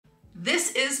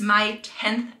This is my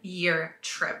 10th year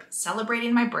trip,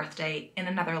 celebrating my birthday in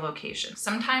another location.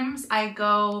 Sometimes I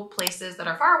go places that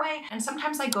are far away, and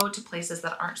sometimes I go to places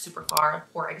that aren't super far.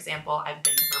 For example, I've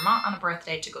been to Vermont on a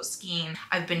birthday to go skiing.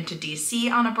 I've been to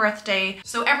DC on a birthday.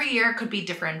 So every year could be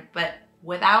different, but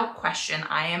without question,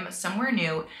 I am somewhere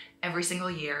new every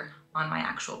single year on my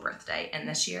actual birthday, and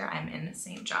this year I'm in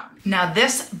St. John. Now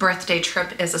this birthday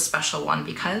trip is a special one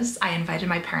because I invited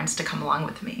my parents to come along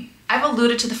with me. I've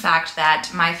alluded to the fact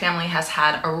that my family has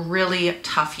had a really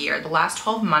tough year. The last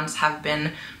 12 months have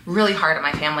been really hard on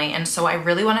my family, and so I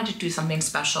really wanted to do something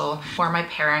special for my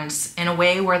parents in a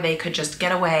way where they could just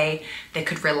get away, they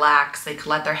could relax, they could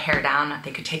let their hair down,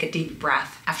 they could take a deep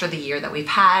breath after the year that we've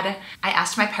had. I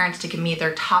asked my parents to give me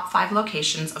their top 5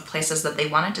 locations of places that they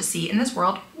wanted to see in this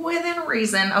world within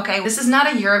reason, okay? This is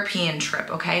not a European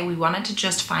trip, okay? We wanted to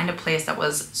just find a place that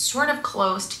was sort of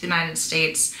close to the United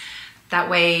States. That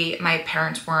way my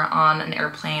parents weren't on an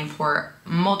airplane for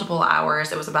multiple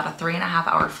hours. It was about a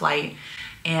 3.5-hour flight.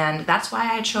 And that's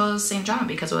why I chose St. John,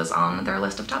 because it was on their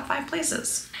list of top 5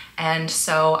 places. And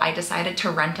so I decided to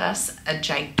rent us a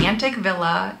gigantic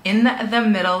villa in the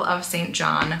middle of St.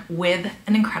 John with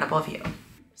an incredible view.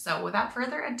 So without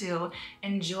further ado,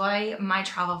 enjoy my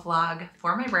travel vlog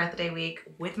for my birthday week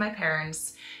with my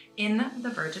parents in the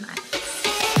Virgin Islands.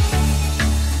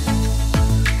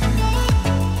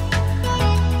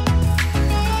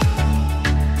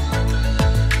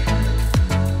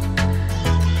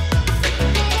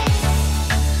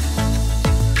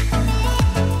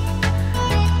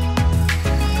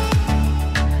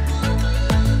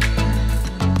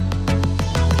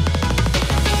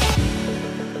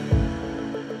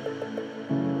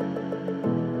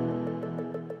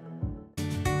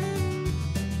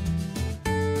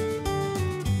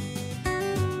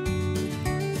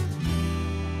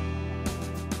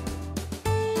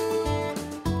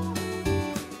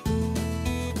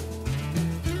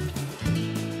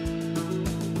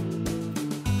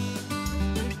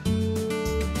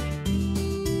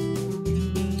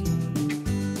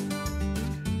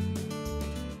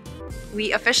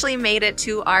 We officially made it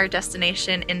to our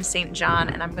destination in St. John,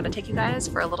 and I'm gonna take you guys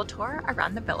for a little tour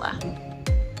around the villa.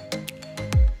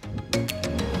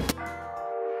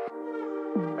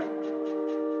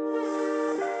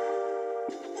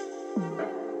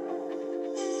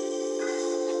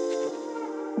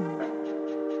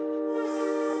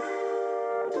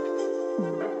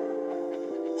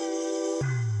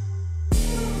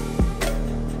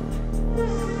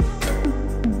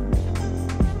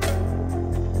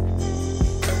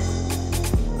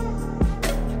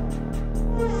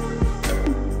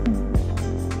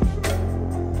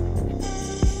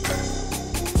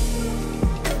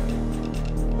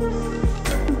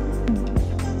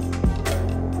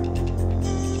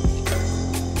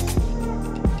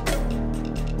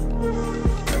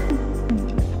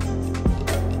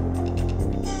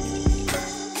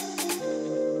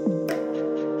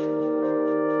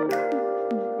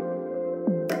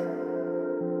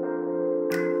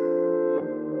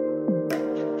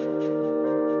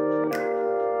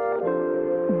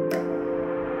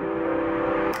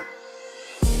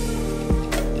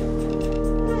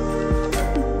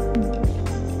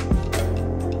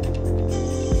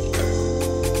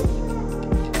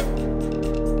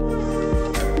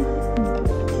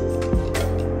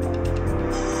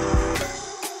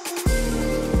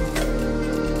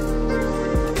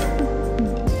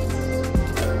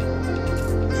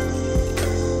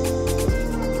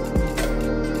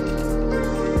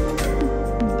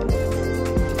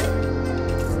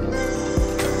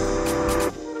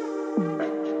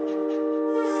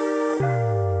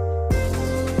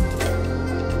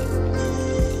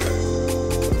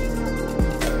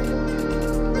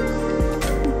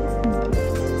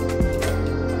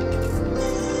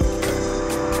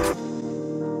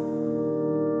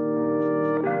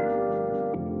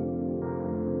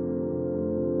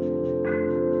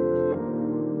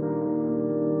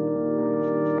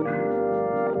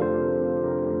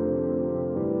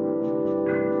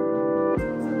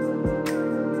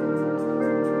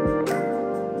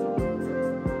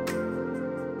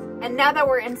 And now that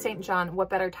we're in St. John, what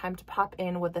better time to pop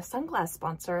in with the sunglass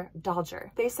sponsor,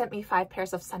 Dolphin. They sent me 5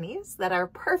 pairs of sunnies that are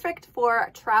perfect for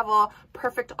travel,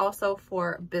 perfect also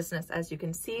for business. As you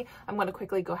can see, I'm going to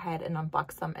quickly go ahead and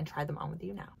unbox them and try them on with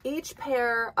you now. Each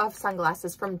pair of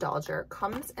sunglasses from Dolphin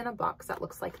comes in a box that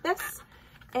looks like this.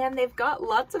 And they've got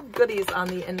lots of goodies on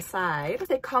the inside.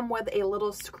 They come with a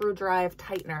little screwdriver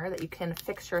tightener that you can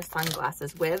fix your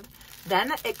sunglasses with.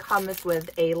 Then it comes with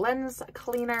a lens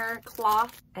cleaner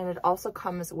cloth, and it also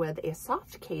comes with a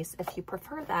soft case if you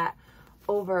prefer that,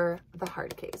 over the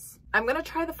hard case. I'm gonna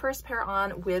try the first pair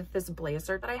on with this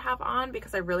blazer that I have on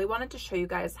because I really wanted to show you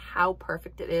guys how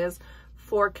perfect it is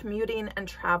for commuting and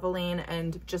traveling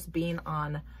and just being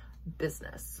on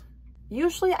business.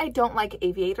 Usually I don't like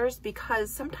aviators because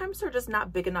sometimes they're just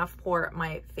not big enough for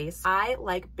my face. I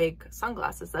like big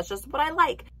sunglasses. That's just what I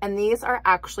like. And these are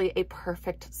actually a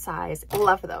perfect size.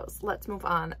 Love those. Let's move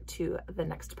on to the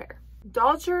next pair.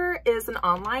 Dolger is an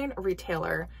online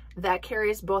retailer that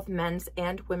carries both men's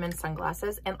and women's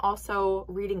sunglasses and also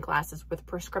reading glasses with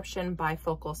prescription,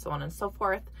 bifocal, so on and so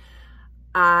forth.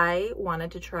 I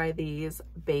wanted to try these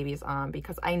babies on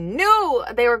because I knew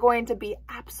they were going to be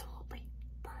absolutely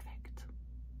perfect.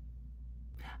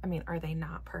 I mean, are they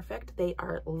not perfect? They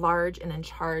are large and in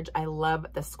charge. I love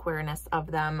the squareness of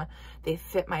them. They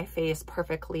fit my face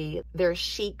perfectly. They're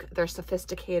chic, they're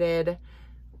sophisticated.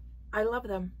 I love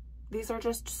them. These are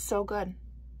just so good.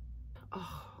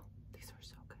 Oh, these are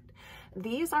so good.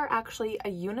 These are actually a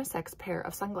unisex pair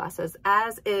of sunglasses,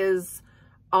 as is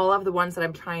all of the ones that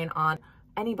I'm trying on.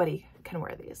 Anybody can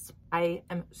wear these. I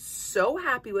am so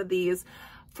happy with these.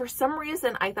 For some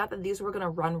reason, I thought that these were gonna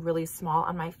run really small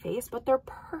on my face, but they're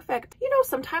perfect. You know,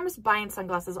 sometimes buying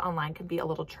sunglasses online can be a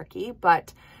little tricky,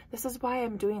 but this is why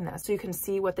I'm doing this. So you can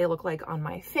see what they look like on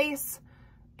my face,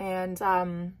 and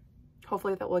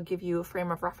hopefully that will give you a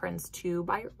frame of reference to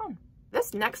buy your own.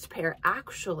 This next pair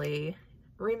actually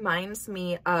reminds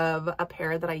me of a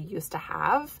pair that I used to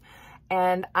have,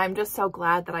 and I'm just so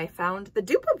glad that I found the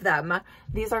dupe of them.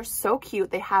 These are so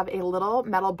cute. They have a little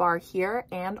metal bar here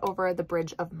and over the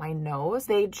bridge of my nose.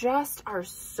 They just are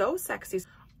so sexy.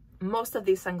 Most of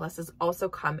these sunglasses also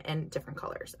come in different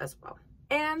colors as well.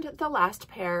 And the last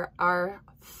pair are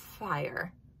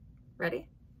fire. Ready?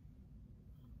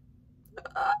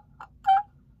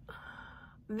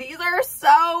 These are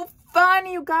so fun,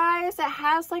 you guys. It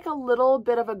has like a little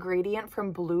bit of a gradient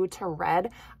from blue to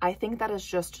red. I think that is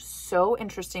just so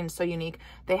interesting, so unique.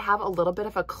 They have a little bit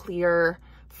of a clear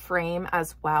frame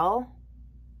as well.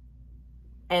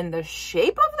 And the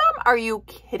shape of them, are you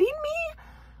kidding me?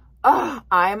 Oh,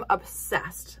 I'm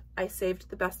obsessed. I saved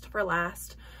the best for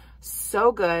last.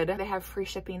 So good. They have free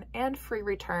shipping and free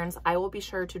returns. I will be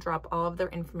sure to drop all of their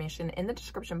information in the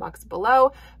description box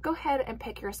below. Go ahead and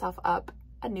pick yourself up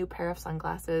a new pair of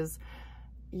sunglasses.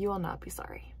 You will not be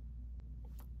sorry.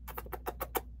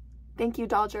 Thank you,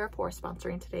 Dolger, for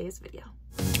sponsoring today's video.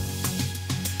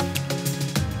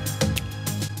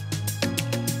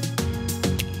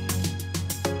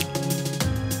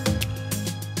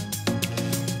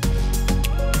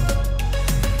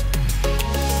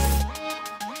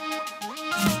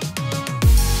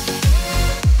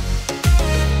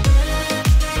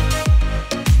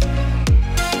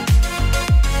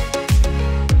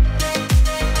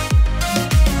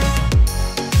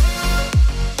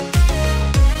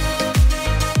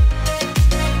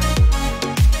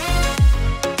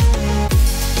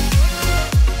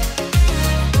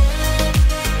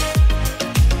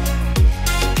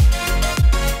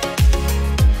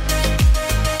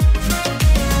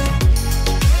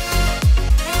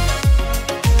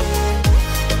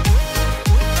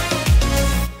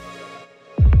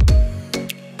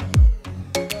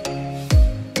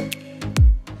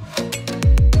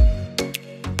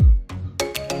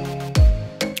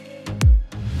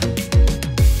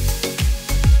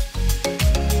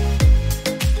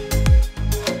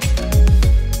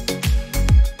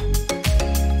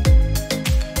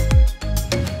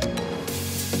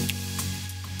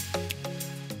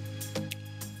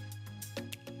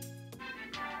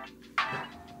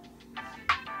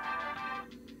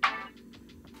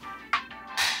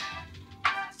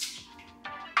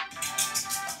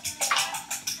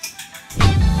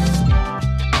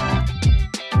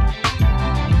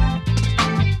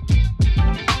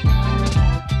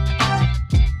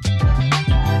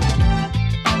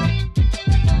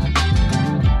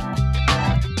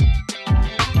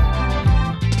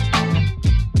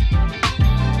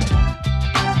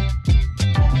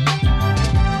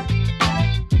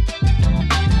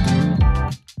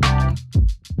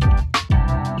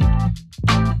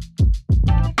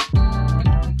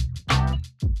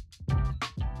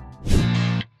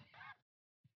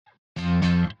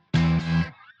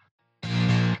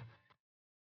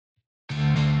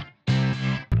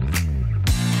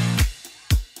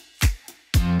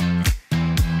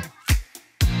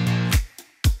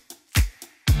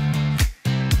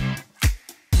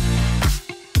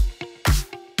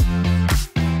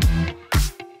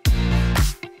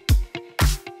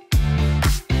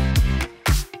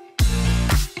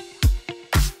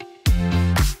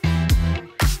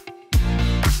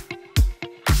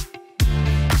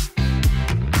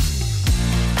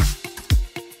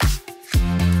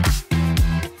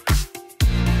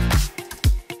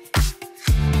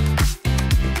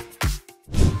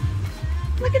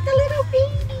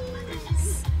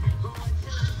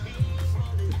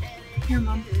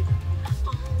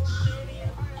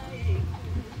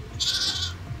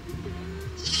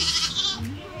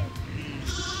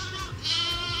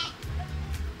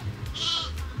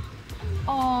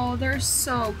 they're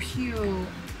so cute.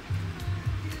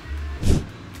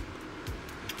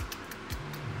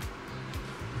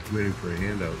 Waiting for a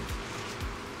handout.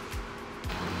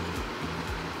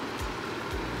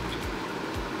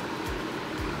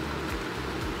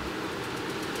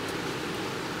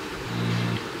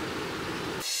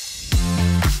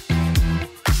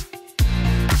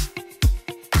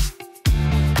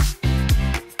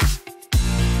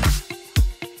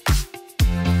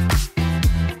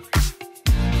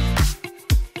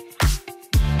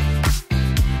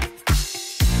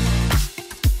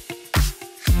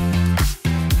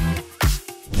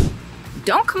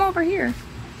 Don't come over here.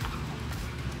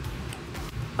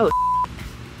 Oh.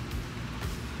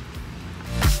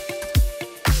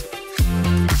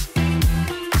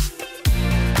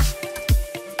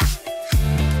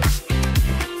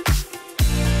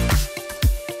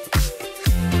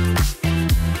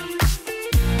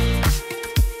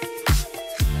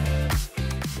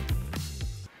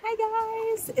 Hi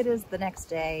guys, it is the next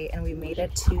day and we made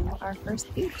it to our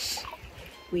first beach.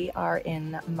 We are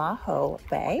in Maho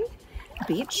Bay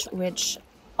Beach, which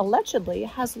allegedly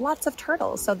has lots of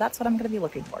turtles. So that's what I'm going to be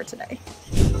looking for today.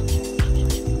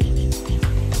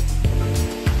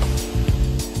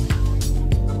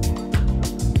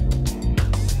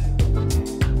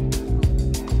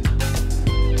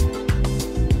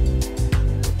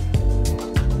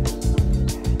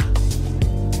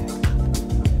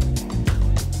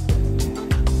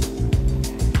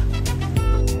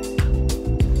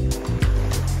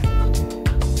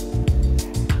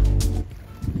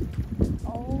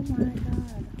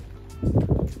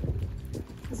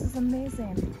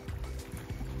 Amazing.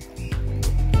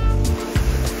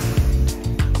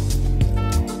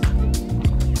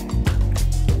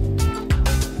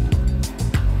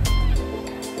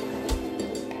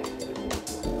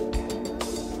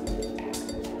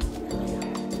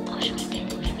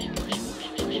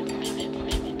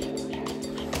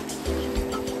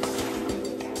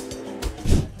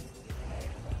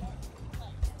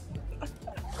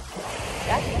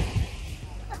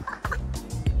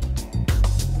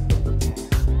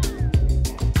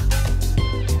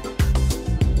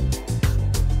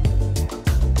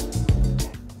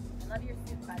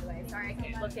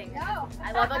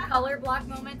 I love a color block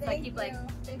moment, so I keep like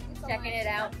checking it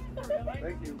out.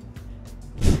 Thank you.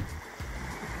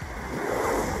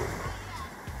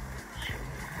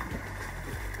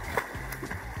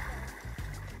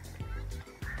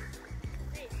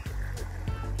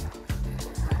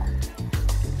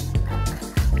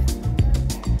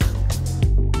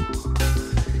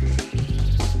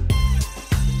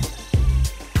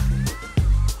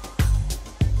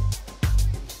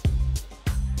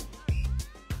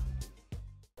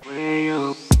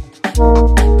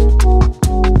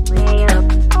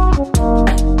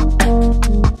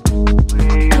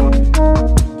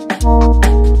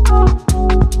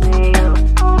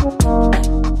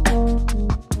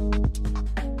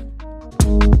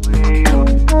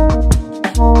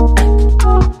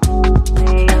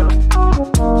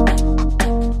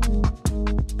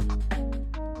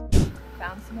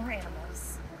 Found some more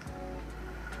animals.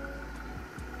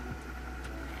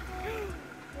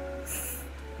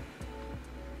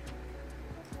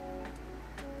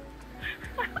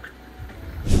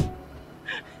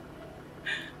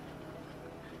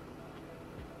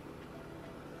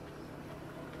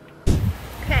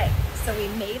 Okay, so we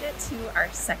made it to our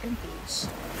second beach.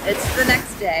 It's the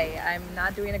next day. I'm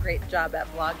not doing a great job at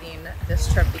vlogging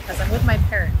this trip because I'm with my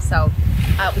parents. So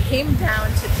we came down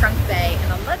to Cruz Bay,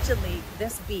 and allegedly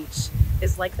this beach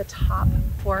is like the top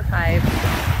 4 or 5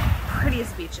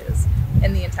 prettiest beaches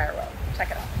in the entire world.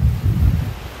 Check it out.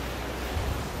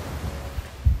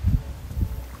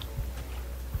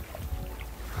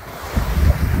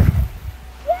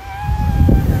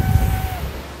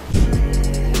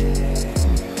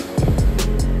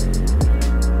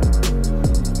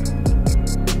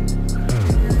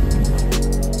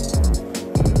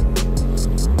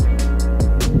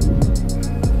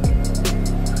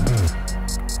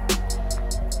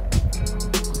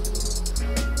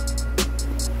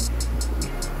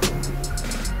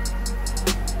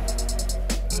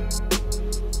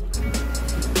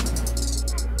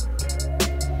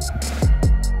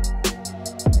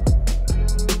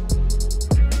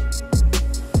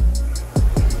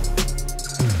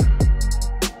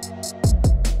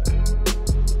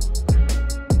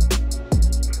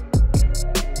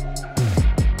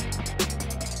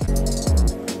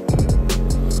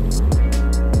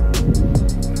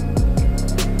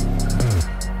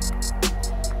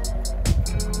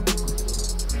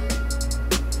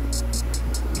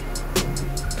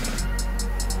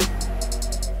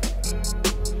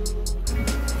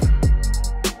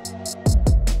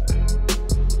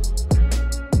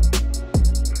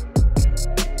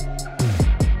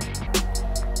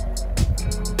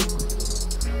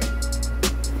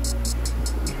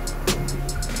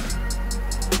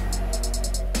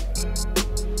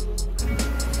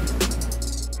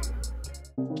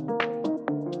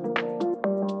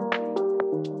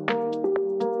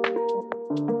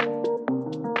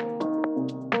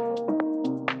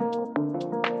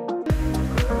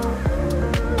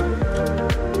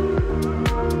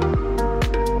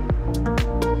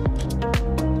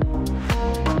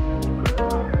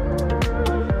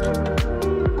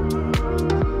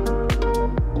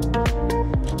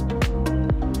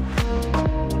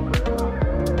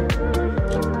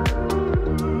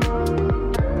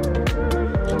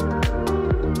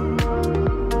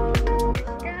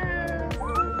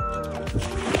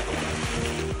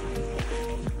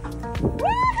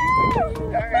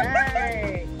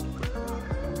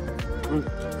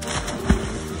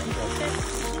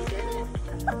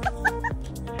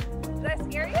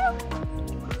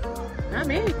 Not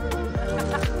me.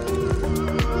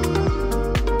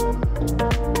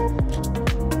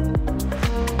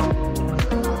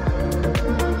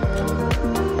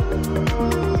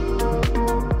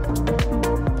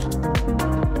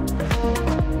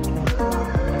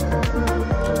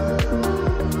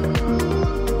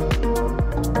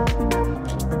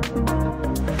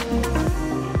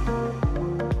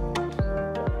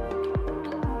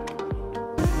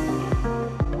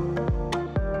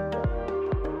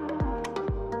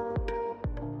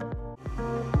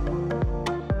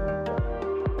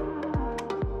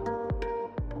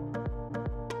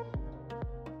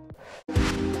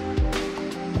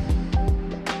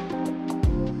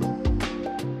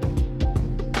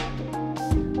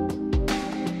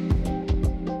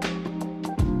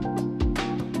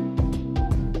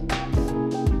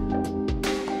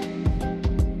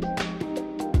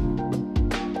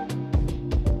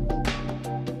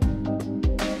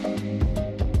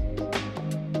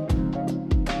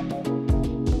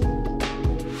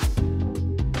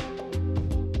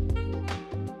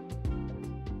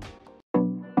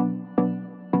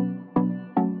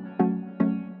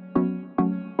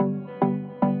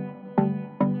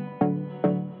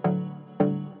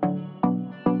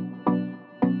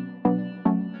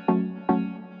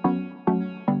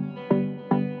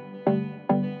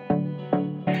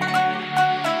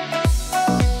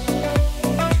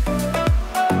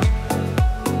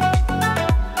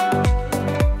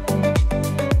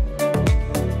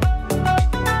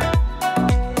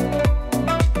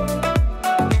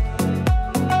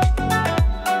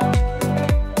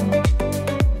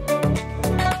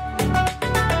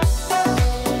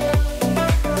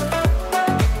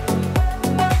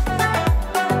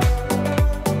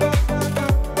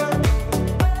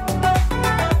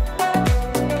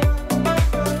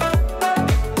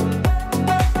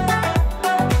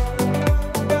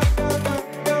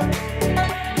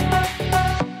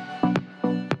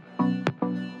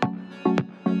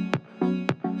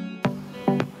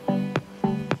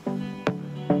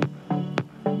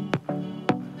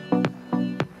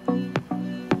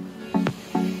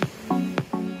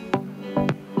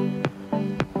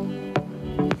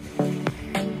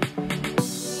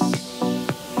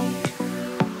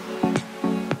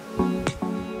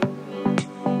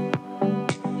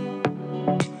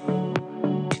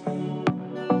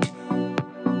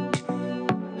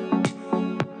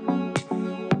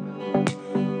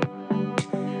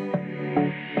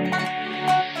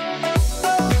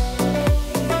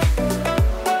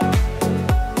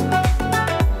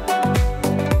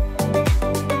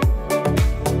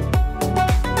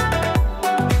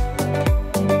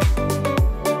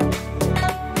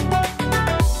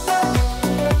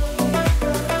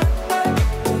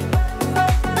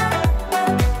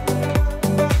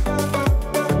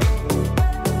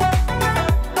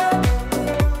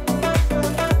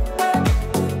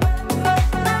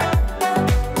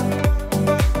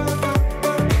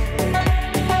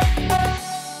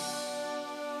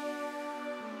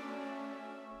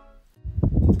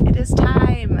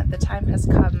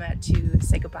 To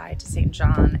say goodbye to St.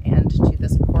 John and to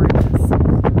this gorgeous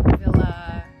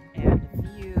villa and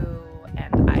view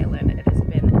and island. It has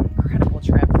been an incredible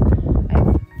trip.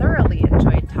 I've thoroughly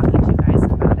enjoyed talking to you guys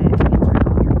about it and answering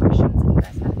all your questions. If you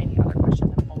guys have any other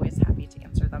questions, I'm always happy to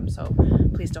answer them. So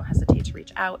please don't hesitate to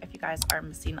reach out. If you guys are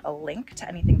missing a link to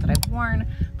anything that I've worn,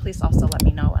 please also let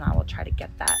me know and I will try to get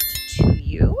that to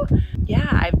you. Yeah,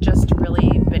 I've just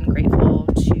really been grateful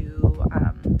to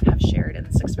have shared in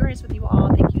this experience with you all.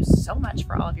 Thank you so much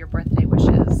for all of your birthday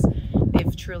wishes.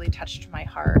 They've truly touched my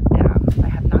heart. If I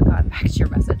have not gotten back to your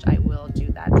message, I will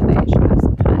do that today. I should have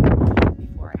some time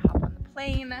before I hop on the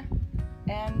plane.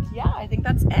 And yeah, I think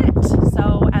that's it.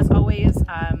 So as always,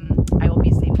 I will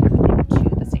be saving everything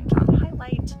to the St. John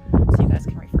highlight, so you guys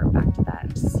can refer back to that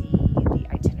and see the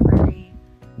itinerary.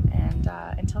 And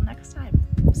until next time,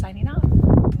 I'm signing off.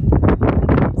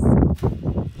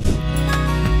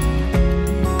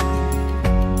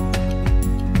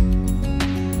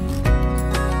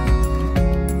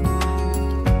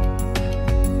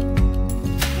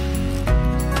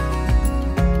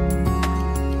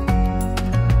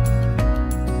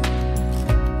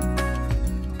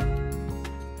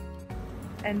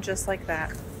 And just like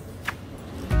that,